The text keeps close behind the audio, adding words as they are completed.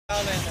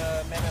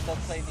and Meme both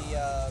play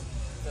the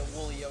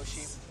woolly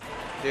Yoshi.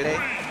 Do they?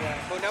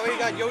 Yeah. But now we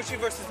got Yoshi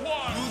versus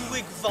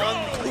Ludwig von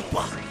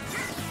Koopa.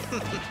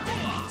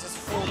 It's his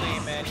full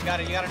name, man. You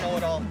gotta know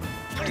it all.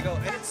 There you go.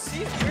 And it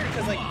seems weird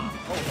because like,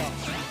 oh wow,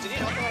 did he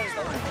knock him out of his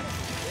double jump?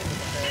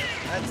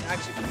 That's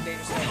actually pretty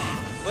dangerous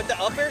stuff. With the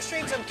up air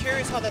strings, I'm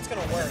curious how that's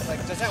gonna work.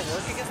 Like, does that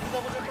work against the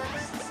double jump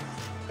armor?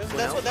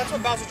 Because that's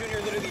what Bowser Jr.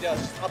 literally does.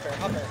 Just up air,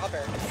 up air, up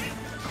air.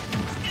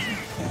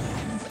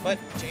 But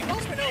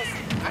Jboss right now is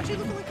actually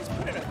looking like he's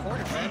put in a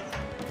corner, man.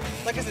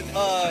 Like I said,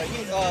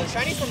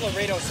 Shiny's from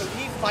Laredo, so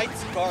he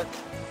fights Gark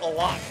a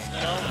lot.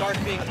 You know, Gark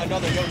being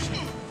another Yoshi.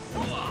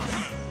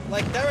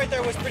 Like that right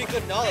there was pretty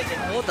good knowledge.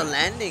 Oh, the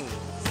landing.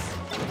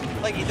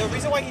 Like the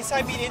reason why he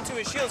side beat into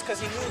his shields because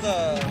he knew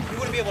he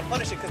wouldn't be able to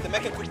punish it because the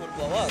Mecha Coop would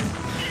blow up.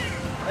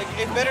 Like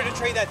it's better to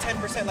trade that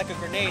 10% like a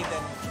grenade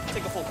than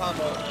take a full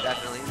combo.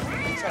 Definitely.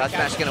 Up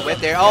smash gonna whip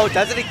there. Oh,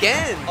 does it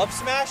again. Up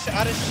smash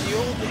out of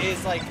shield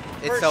is like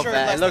it's so sure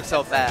bad. It looks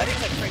so fast. I think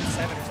it's like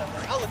frame 7 or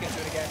something. I'll look into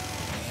it again.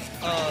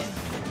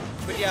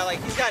 But yeah,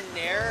 like he's got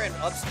Nair and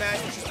up smash,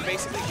 which is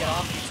basically get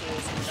off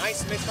tools.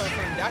 Nice mix on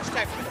frame dash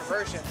attack for the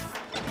conversion.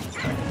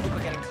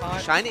 Getting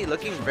caught. Shiny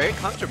looking very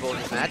comfortable in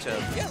this matchup.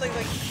 Yeah, like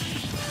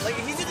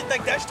he's using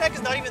like dash attack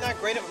is not even that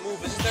great of a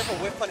move. It's just there for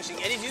whip punishing,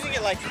 and he's using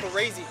it like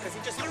crazy because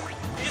he just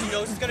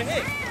knows it's gonna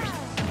hit.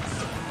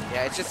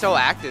 Yeah, it's just so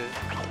active.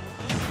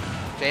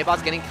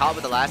 Jboss getting caught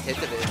with the last hit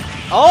of it.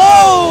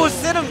 Oh,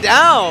 sit him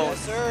down.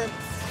 Yes, sir.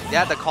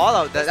 Yeah, the call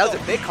out. That was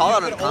a big call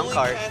out on the com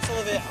card. Cancel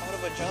of it out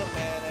of a jump,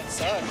 man. That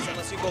sucks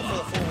unless you go for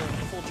the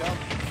full jump.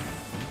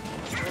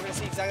 We're gonna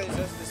see exactly what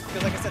this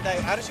because, like I said,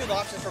 that attitude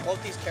options for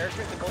both these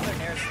characters, and both their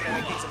nairs is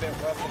gonna make things a bit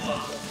rough.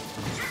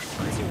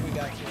 Let's see what we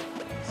got here.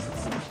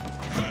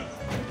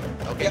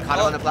 Okay, yeah, caught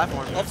him on the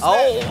platform.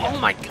 Oh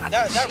my God!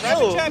 That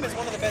rapid jab is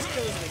one of the best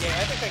killers in the game.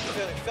 I think I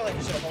feel like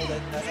he should have held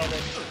it. That's held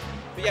it.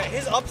 But yeah,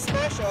 his up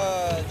smash,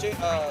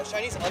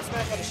 Shiny's up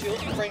smash on the shield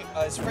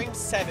is frame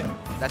 7.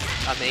 That's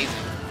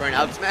amazing for an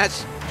up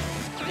smash.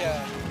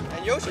 Yeah,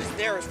 and Yoshi's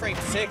Nair is frame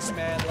 6,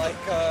 man. Like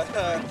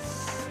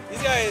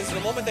these guys, the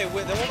moment they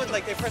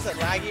press that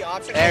laggy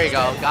option. There you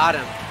go, got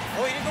him.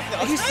 Oh, he didn't go for the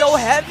up smash? He's so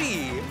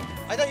heavy.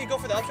 I thought he'd go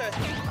for the up smash.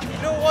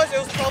 You know what it was? It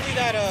was probably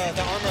that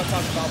the armor I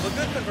talked about. But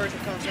good conversion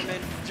comes from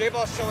it.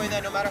 Jboss showing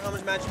that no matter how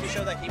much magic you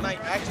show, that he might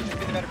actually just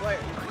be the better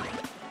player.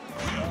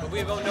 But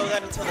we won't know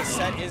that until the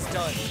set is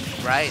done.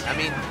 Right. I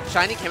mean,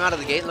 Shiny came out of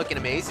the gate looking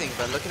amazing,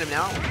 but look at him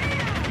now.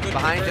 Good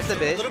behind just a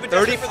bit.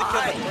 35 for the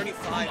kill, but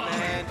 35,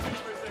 man.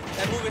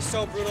 That move is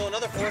so brutal.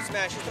 Another forward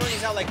smash. He's throwing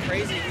these out like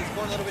crazy. He's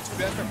going a little bit too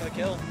desperate for the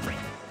kill.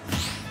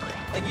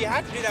 Like, you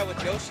have to do that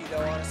with Yoshi,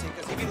 though, honestly,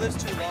 because if he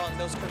lives too long,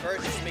 those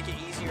conversions make it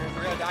easier. If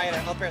you're going to die at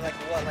an up air, like,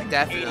 what, like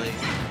definitely. 80?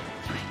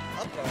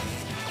 Up throw.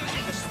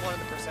 Just 100%.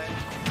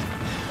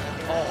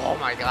 Oh,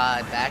 my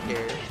God. Back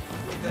air.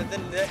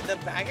 The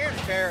back air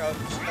fair of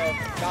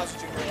Bowser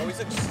Jr. always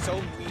looks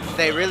so mean.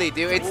 They really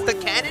do. It's the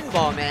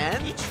cannonball,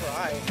 man. He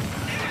tried.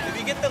 If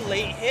you get the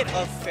late hit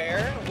of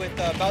fair with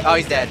Bowser... Oh,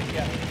 he's dead.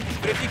 Yeah.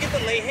 But if you get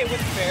the late hit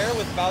with fair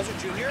with Bowser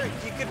Jr.,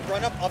 he could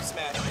run up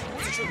smash.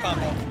 It's a true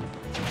combo.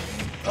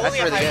 That's only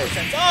really a high good.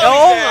 percent.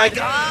 Oh my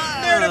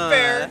God! Nair to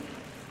fair.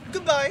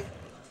 Goodbye.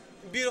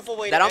 Beautiful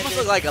way that to almost end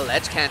looked like a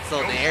ledge cancel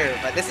in the air,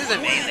 but this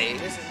isn't melee.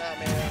 This is not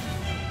melee.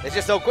 It's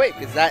just so quick.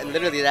 It's that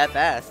literally that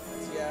fast.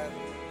 Yeah.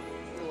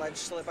 Ledge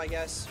slip, I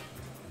guess.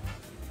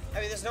 I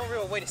mean, there's no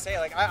real way to say it.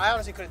 Like, I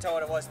honestly couldn't tell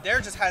what it was. Nair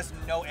just has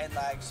no end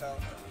lag, so.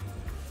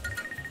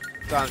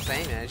 That's what I'm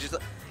saying, man. It's just,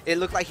 it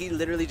looked like he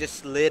literally just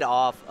slid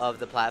off of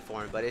the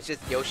platform, but it's just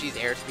Yoshi's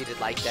airspeed is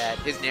like that.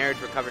 His Nair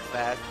recovered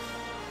fast.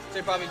 So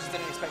he probably just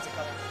didn't expect it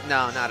coming.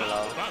 No, not at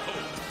all.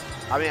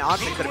 I mean,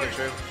 honestly, could have been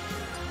true.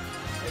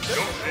 It could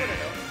have been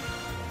true.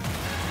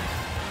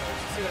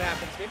 Let's see what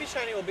happens. Maybe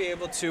Shiny will be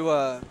able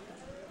to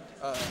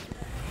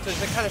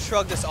kind of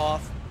shrug this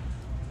off.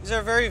 These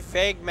are very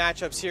vague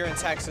matchups here in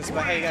Texas,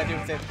 but hey, you gotta do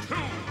with it.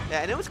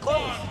 Yeah, and it was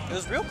close. It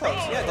was real close,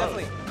 yeah,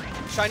 definitely.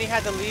 Shiny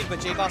had the lead, but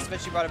Jboss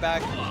eventually brought it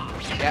back.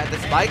 Yeah, the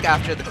spike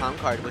after the com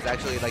card was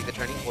actually like the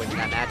turning point in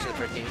that match of the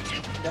first game.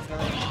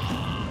 Definitely.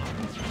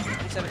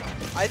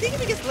 I think if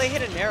he gets late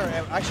hit in Nair,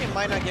 actually it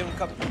might not give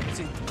him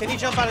see, can he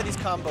jump out of these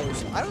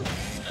combos?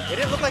 It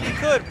didn't look like he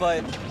could,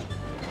 but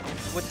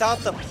without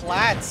the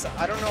plats,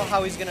 I don't know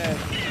how he's gonna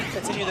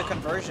continue the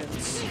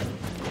conversions.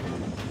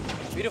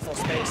 Beautiful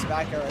space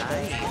back air right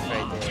there. Nice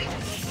right there.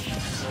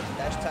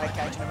 Dash attack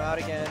catching him out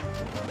again.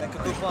 Mecha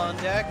Koopa on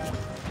deck.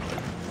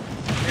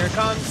 Here it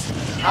comes.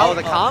 Oh,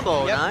 the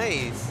combo, yep.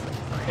 Nice.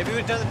 If he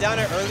would have done the down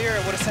air earlier,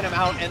 it would have sent him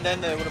out, and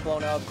then it would have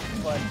blown up.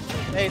 But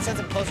hey, it sends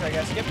him closer, I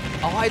guess. Yep.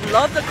 Oh, I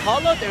love the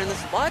call out there in the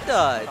spot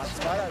dodge.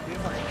 Spot out,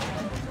 beautiful.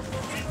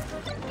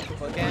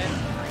 Again,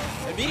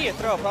 immediate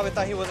throw. Probably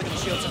thought he wasn't going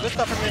to shield. So good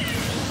stuff from him.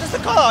 Just the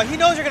call out. He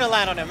knows you're going to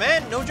land on him,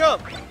 man. No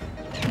jump.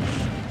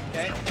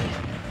 Okay.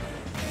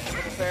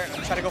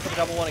 Try to go for the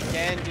double one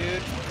again,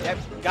 dude. Yep.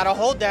 Gotta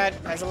hold that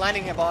as a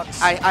landing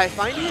hitbox. I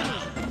find him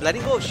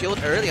letting go of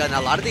shield early on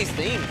a lot of these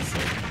things.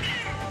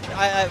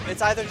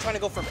 It's either trying to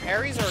go for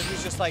parries or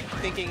he's just like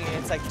thinking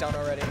it's like done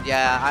already.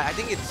 Yeah, I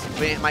think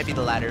it might be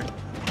the latter.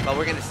 but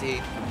we're gonna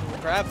see.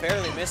 Grab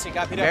barely missing.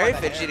 Got beat up Very by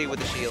that fidgety with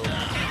the shield.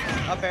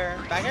 Up air.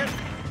 Back air.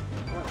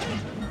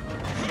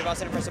 Jboss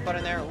didn't press the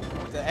button there.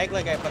 Ooh, the egg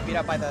leg got beat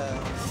up by the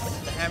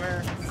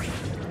hammer.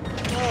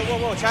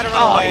 Whoa. Try to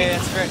run away.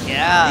 That's great.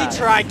 Yeah. He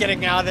tried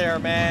getting out of there,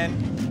 man.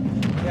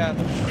 Yeah.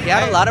 He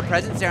had a lot of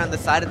presence there on the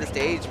side of the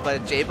stage,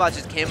 but Jboss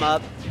just came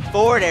up,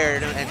 forward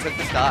aired, and took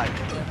the stock.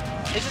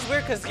 It's just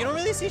weird because you don't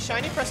really see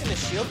Shiny pressing the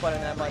shield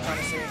button that much,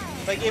 honestly.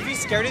 Like, if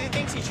he's scared of the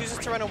things, he chooses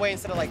to run away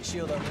instead of, like,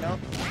 shield him, you know?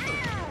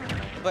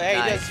 But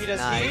hey, he does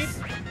nice.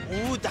 heat.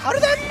 Ooh, how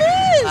did that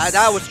miss?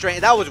 That was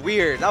strange. That was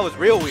weird. That was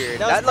real weird.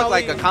 That looked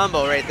like a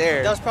combo right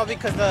there. That was probably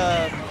because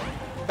the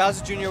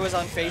Bowser Jr. was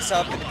on face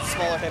up and it's a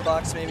smaller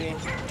hitbox, maybe.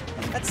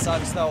 That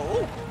sucks, though.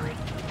 Ooh.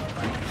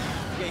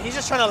 Yeah, he's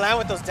just trying to land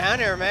with those down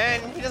air,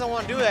 man. He doesn't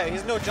want to do that. He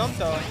has no jump,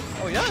 though.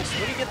 Oh, he does. Where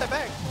did he get that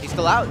back? He's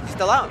still out. He's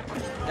still out.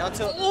 Down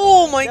to.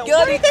 Oh my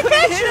God! He couldn't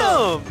catch hit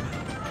him.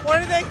 Why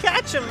did they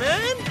catch him,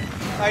 man?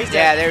 Oh, he's dead.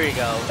 Yeah, there we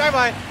go. Try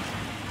by.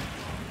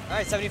 All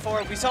right,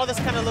 74. We saw this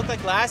kind of look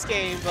like last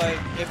game, but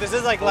if this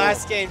is like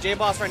last game,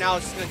 Jboss right now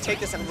is just going to take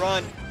this and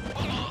run.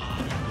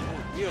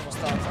 Beautiful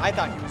stuff. I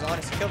thought he was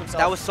honest. He killed himself.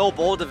 That was so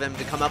bold of him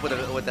to come up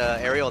with the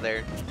aerial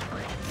there.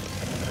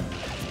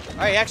 All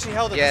right, he actually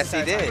held it. Yes,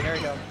 he did. There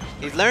we go.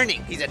 He's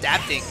learning. He's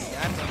adapting.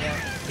 Yeah.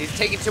 He's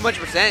taking too much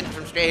percent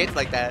from straight hits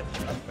like that.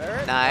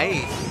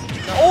 Nice.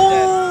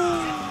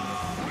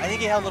 Oh! I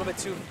think he held a little bit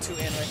too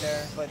in right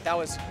there, but that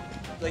was,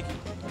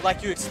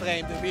 like you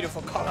exclaimed, a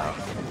beautiful call out.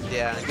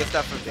 Yeah, good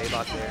stuff from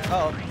Jboss there.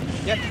 Oh,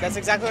 yep, that's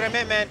exactly what I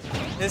meant, man.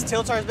 His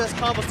Tiltar's best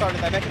combo started.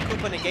 That Mecha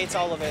Koopa negates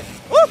all of it.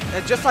 Woo!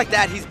 And just like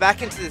that, he's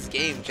back into this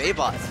game.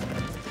 Jboss.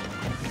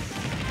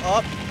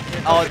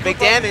 Oh, big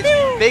damage.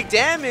 Big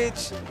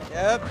damage.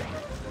 Yep.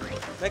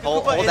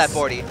 Hold that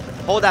 40.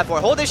 Hold that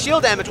 40. Hold his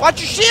shield damage.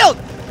 Watch your shield!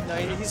 No,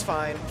 he's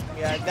fine.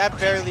 Yeah, that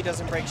barely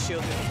doesn't break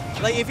shield.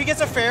 Like, if he gets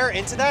a fair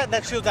into that,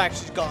 that shield's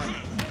actually gone.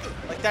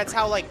 Like, that's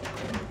how, like,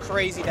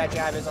 crazy that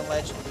jab is on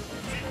ledge.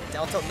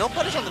 Down tilt. No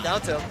punish on the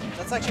down tilt.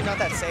 That's actually not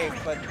that safe,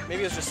 but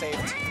maybe it was just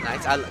saved.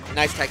 Nice.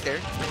 Nice tech there.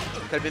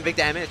 Could have been big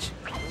damage.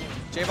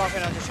 Jboss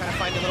right now just trying to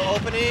find a little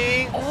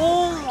opening.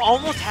 Oh,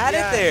 almost had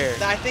it there.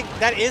 I think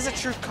that is a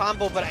true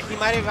combo, but he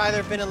might have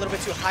either been a little bit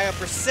too high on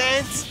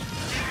percent.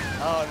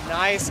 Oh,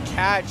 nice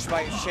catch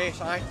by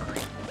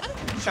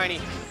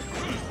Shiny.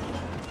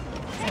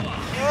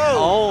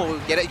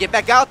 Oh, get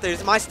back out there.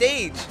 It's my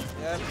stage.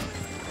 Yep.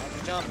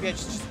 Jump, yeah,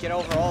 just get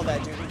over all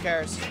that, dude. Who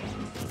cares?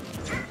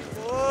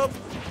 Whoop.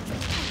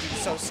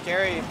 So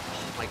scary.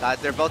 Oh my God,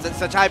 they're both at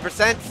such high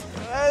percent.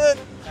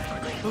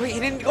 Wait, he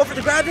didn't go for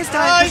the grab this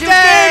time. Oh, he's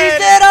dead. He's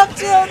dead up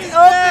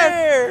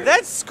there.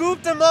 That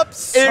scooped him up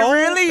so It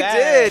really bad.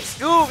 did.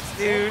 Scoops,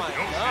 dude. Oh my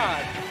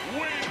God.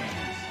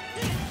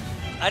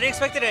 I didn't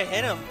expect it to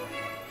hit him.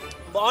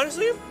 But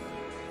honestly,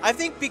 I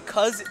think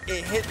because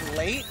it hit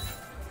late,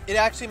 it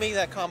actually made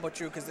that combo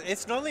true. Because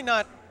it's normally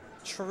not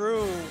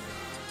true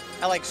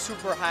at like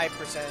super high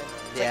percent.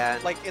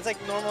 It's like it's like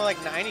normal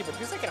like 90, but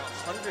he's like at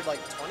 100, like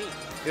 20.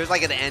 It was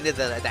like at the end of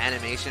the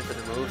animation for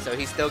the move, so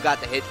he still got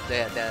the hit,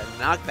 the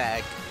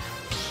knockback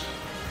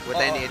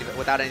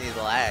without any of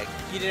the lag.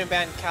 He didn't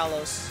ban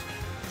Kalos.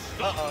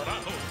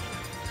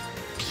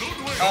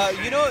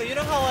 You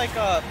know how like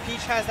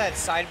Peach has that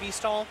side B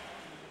stall?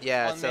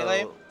 Yeah, on so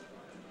Melee?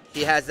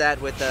 he has that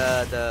with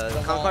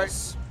the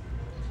Concarts.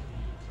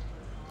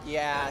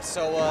 Yeah,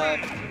 so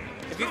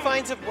if he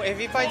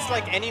finds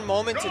like any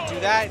moment to do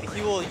that,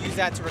 he will use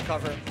that to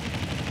recover.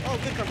 Oh,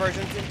 good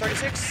conversion in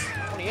 36,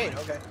 28.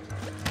 Okay.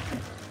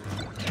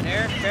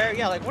 There,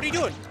 yeah. Like, what are you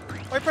doing?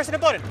 Why are you pressing a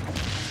button?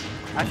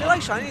 I feel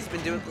like Shiny's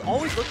been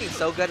always looking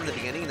so good in the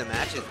beginning of the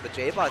matches, but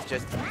Jboss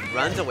just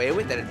runs away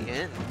with it at the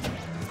end.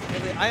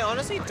 I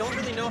honestly don't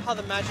really know how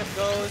the matchup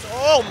goes.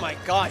 Oh my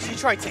gosh, he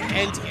tried to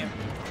end him.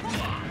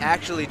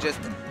 Actually just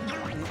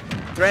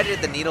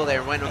threaded the needle there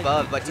and went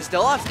above, but he's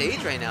still off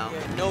stage right now.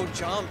 Yeah, no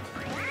jump.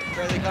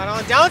 Barely got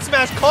on. Down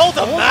smash, called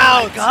him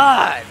out. Oh my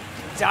God.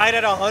 Died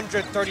at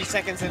 130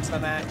 seconds into the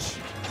match.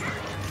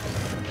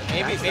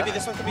 Maybe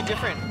this one could be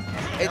different.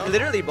 It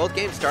literally, both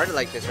games started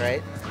like this,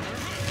 right?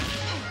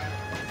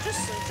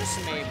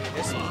 Just maybe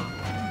this one.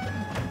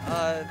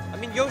 I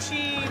mean,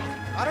 Yoshi,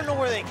 I don't know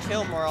where they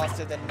kill more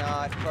often than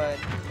not, but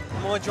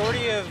the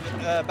majority of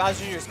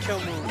Bowser Jr.'s kill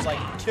moves, like,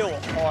 kill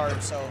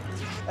hard, so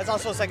that's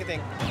also a second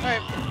thing.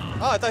 Alright.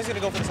 Oh, I thought he was going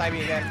to go for the side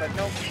B again, but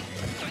nope.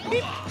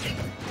 Beep.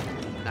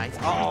 Nice.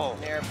 Oh.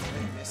 There,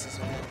 misses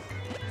him.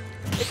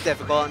 It's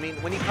difficult. I mean,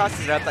 when he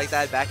crosses it up like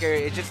that, back air,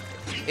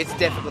 it's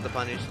difficult to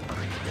punish.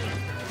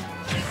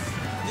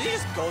 Did he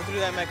just go through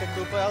that Mecha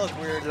Koopa? That looked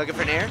weird. Looking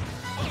for Nair?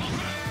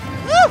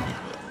 Woo!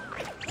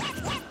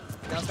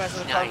 Down smash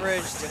with the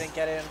coverage. Didn't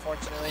get it,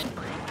 unfortunately.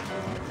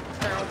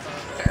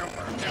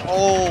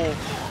 Oh,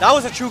 that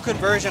was a true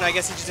conversion. I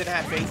guess he just didn't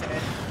have faith in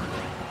it.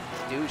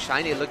 Dude,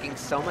 Shiny looking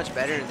so much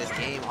better in this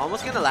game.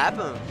 Almost gonna lap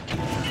him.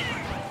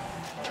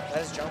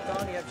 That is jumped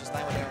on? Yep, just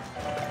landing there.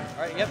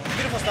 Alright, yep,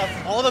 beautiful stuff.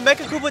 Oh, the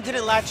Mecha Koopa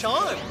didn't latch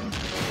on.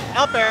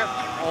 Out there.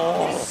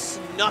 Oh,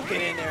 snuck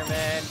it in there,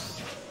 man.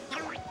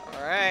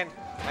 Alright.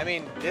 I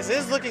mean, this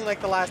is looking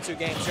like the last 2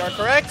 games. You are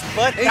correct,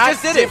 but He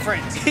that's just did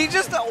different. it. He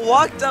just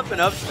walked up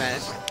and up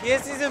smash. He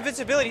has his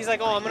invincibility. He's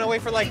like, oh, I'm gonna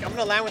wait for I'm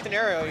gonna land with an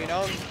arrow, you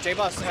know?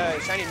 Jboss,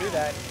 Shiny knew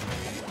that.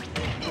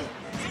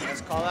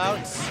 Nice call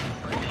outs.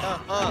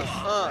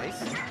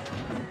 Nice.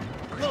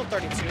 Little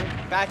 32.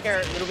 Back air,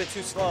 a little bit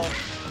too slow.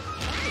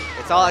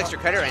 It's all extra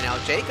credit right now.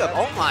 Jacob,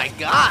 oh my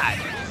god.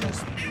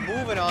 Just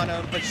moving on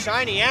him, but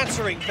Shiny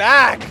answering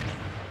back.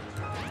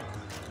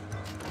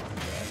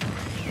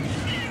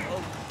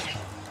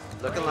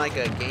 Looking like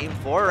a game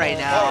 4 right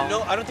now. Oh,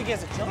 no, I don't think he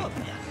has a jump.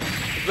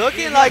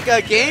 Looking like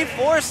a game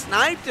 4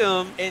 sniped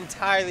him.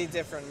 Entirely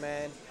different,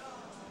 man.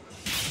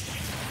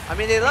 I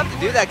mean, they love to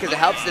do that because it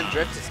helps them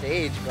drift to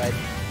stage, but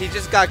he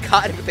just got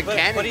caught with the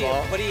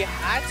cannonball. But he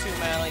had to,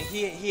 man. Like,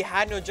 he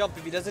had no jump.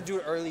 If he doesn't do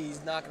it early,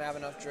 he's not going to have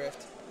enough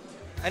drift.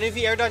 And if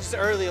he air dodges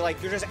early,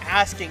 like, you're just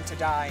asking to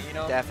die, you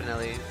know?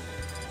 Definitely.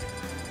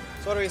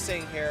 So what are we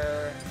saying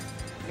here?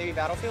 Maybe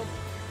Battlefield?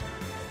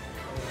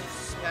 Or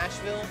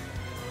Smashville?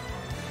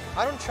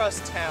 I don't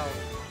trust Town,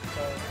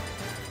 so...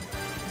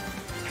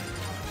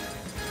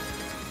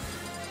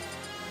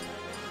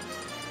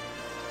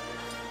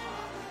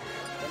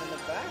 One in the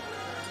back?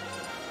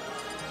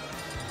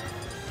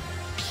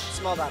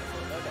 Small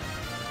Battlefield, okay.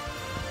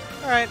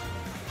 Alright.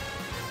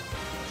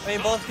 I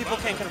mean, both people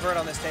can convert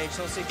on this stage,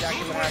 so we'll see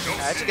exactly what happens.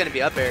 It's just going to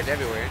be up airs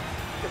everywhere.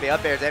 It's going to be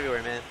up airs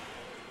everywhere, man.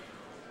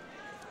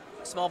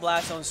 Small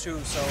blast zones too,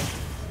 so...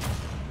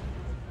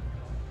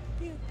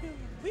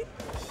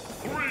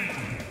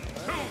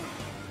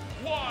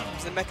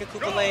 Is the Mecha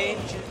Koopa lane?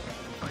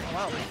 Oh,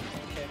 wow.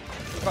 Okay.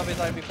 He probably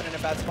thought he'd be put in a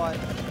bad spot.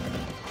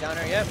 Down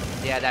here, yep.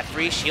 Yeah, that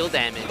free shield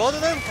damage. Both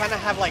of them kind of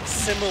have like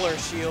similar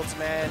shields,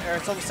 man, or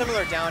some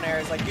similar down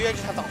airs. Like you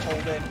just have to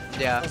hold it.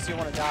 Yeah. Unless you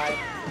want to die.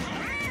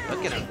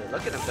 Look at him.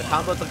 Look at him. The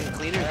combo's looking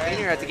cleaner and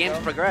cleaner as the games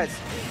progress.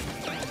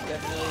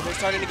 Definitely. They're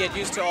starting to get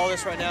used to all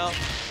this right now.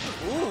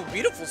 Ooh,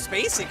 beautiful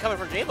spacing coming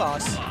from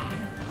Jboss.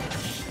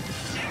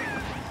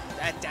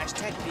 That dash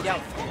tag beat out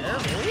Fair,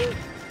 really?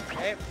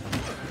 Okay.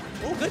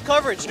 Ooh, good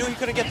coverage. Knew he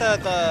couldn't get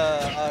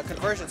the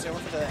conversion, so he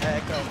went for the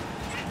echo.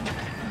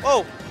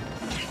 Whoa!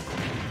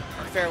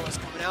 Fair was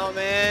coming out,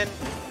 man.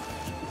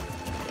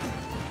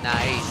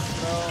 Nice.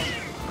 So,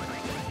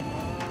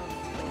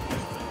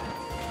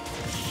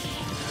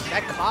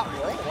 that caught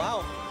roll?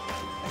 Wow.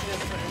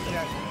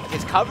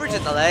 His coverage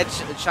at the ledge,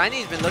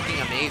 Shiny's been looking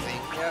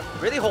amazing. Yep.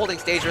 Really holding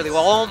stage really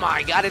well. Oh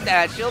my god, at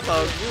that shield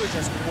poke. You were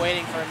just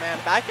waiting for a man.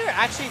 Back air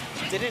actually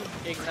didn't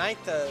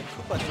ignite the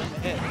Koopa during the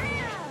hit.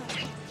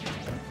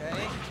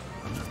 Okay.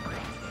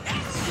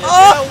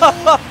 Oh!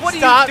 What are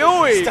you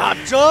doing? Stop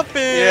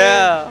jumping!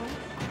 Yeah.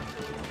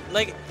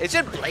 Like, it's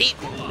just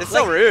blatant. It's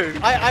like, so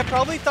rude. I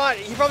probably thought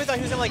he was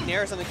gonna like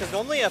nair or something because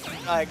normally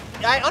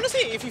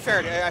honestly if he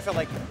faired I felt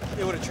like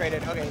it would have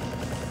traded. Okay,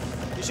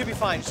 you should be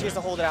fine. She has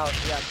to hold it out.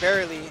 Yeah,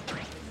 barely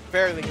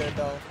good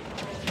though.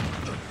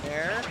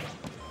 There.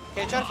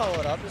 Okay, try to follow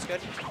it up. It's good.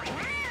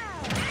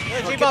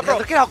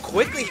 Look at how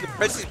quickly he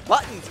presses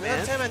buttons,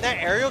 man. Man,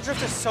 that aerial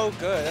drift is so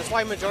good. That's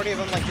why majority of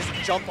them like just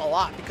jump a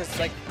lot because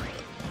like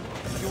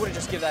you wouldn't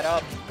just give that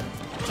up.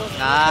 So,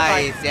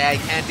 nice. Yeah, you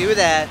can't do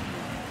that.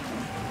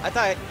 I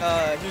thought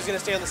he was going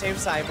to stay on the same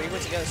side, but he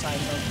went to the other side.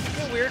 So, a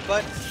little weird,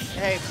 but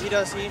hey, he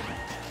does.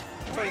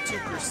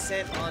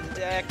 22% on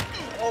deck.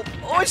 Oh,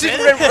 it just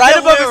went right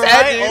above his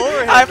head,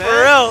 dude. Hi, for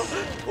real.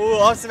 Ooh,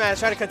 off smash.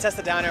 Trying to contest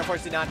the down air.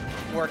 Unfortunately, not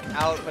work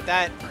out. But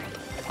that,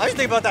 I was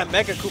thinking about that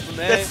Mecha Koopa,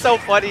 man. That's so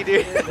funny,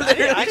 dude.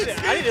 I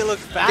need to look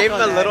back. Gave him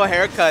a little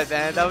haircut,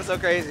 man. That was so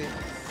crazy.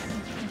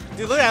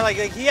 Dude, look at that. Like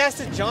he has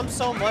to jump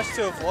so much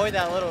to avoid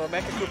that little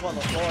Mecha Koopa on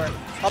the floor.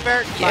 Up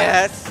air.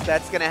 Yes,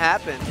 that's going to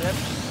happen. Yep.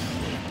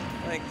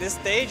 Like this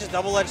stage is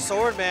double-edged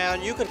sword,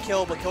 man. You could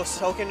kill, but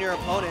so can your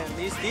opponent.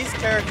 These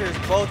characters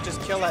both just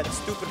kill at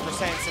stupid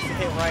percents if you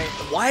hit right.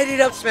 Why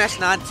did up smash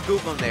not scoop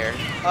him there?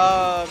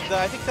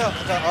 I think the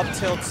up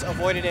tilts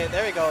avoided it.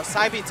 There we go.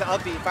 Side beat to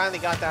up beat. Finally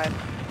got that.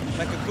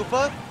 Like a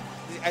Koopa.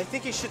 I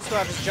think he should still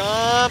have his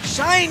jump.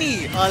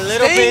 Shiny! A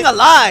little Staying bit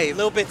alive! A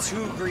little bit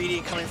too greedy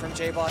coming from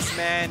Jboss,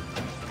 man.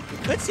 You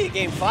could see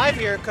game 5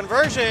 here.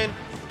 Conversion.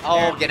 Oh,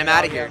 there, get him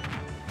out of here.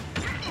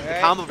 Right. The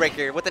combo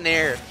breaker with an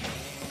air.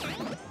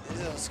 This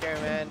is a scary,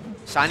 man.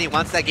 Shiny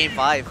wants that game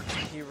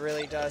 5. He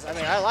really does. I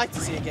mean, I like to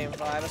see a game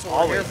 5. That's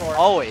what we're here for.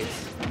 Always.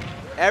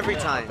 Every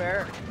time. Up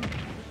air.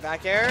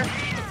 Back air.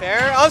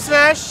 Fair. Up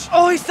smash.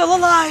 Oh, he's still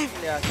alive.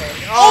 Yeah, okay.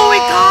 Oh, we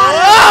got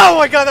it. Oh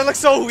my god, that looks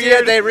so weird.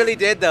 Yeah, they really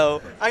did,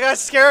 though. I got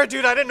scared,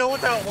 dude. I didn't know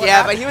what that was.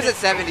 Yeah, but he was at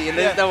 70. And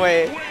there's no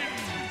way.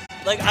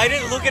 Like, I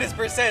didn't look at his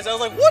percentage. I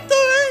was like, what the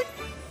heck?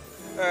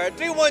 Alright,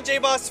 3-1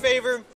 Jboss' favor.